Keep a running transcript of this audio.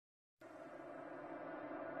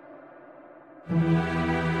Never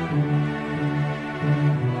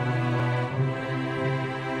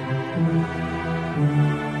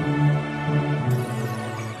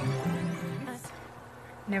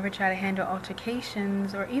try to handle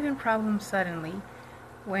altercations or even problems suddenly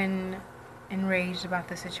when enraged about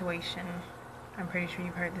the situation. I'm pretty sure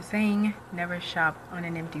you've heard the saying, never shop on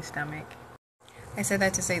an empty stomach. I said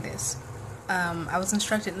that to say this. I was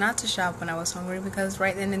instructed not to shop when I was hungry because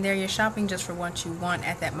right then and there you're shopping just for what you want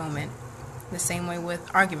at that moment. The same way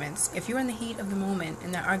with arguments. If you're in the heat of the moment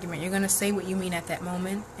in that argument, you're going to say what you mean at that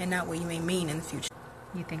moment and not what you may mean in the future.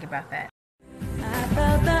 You think about that. I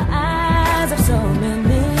felt the eyes of so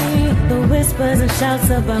many, the whispers and shouts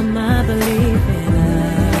about my belief in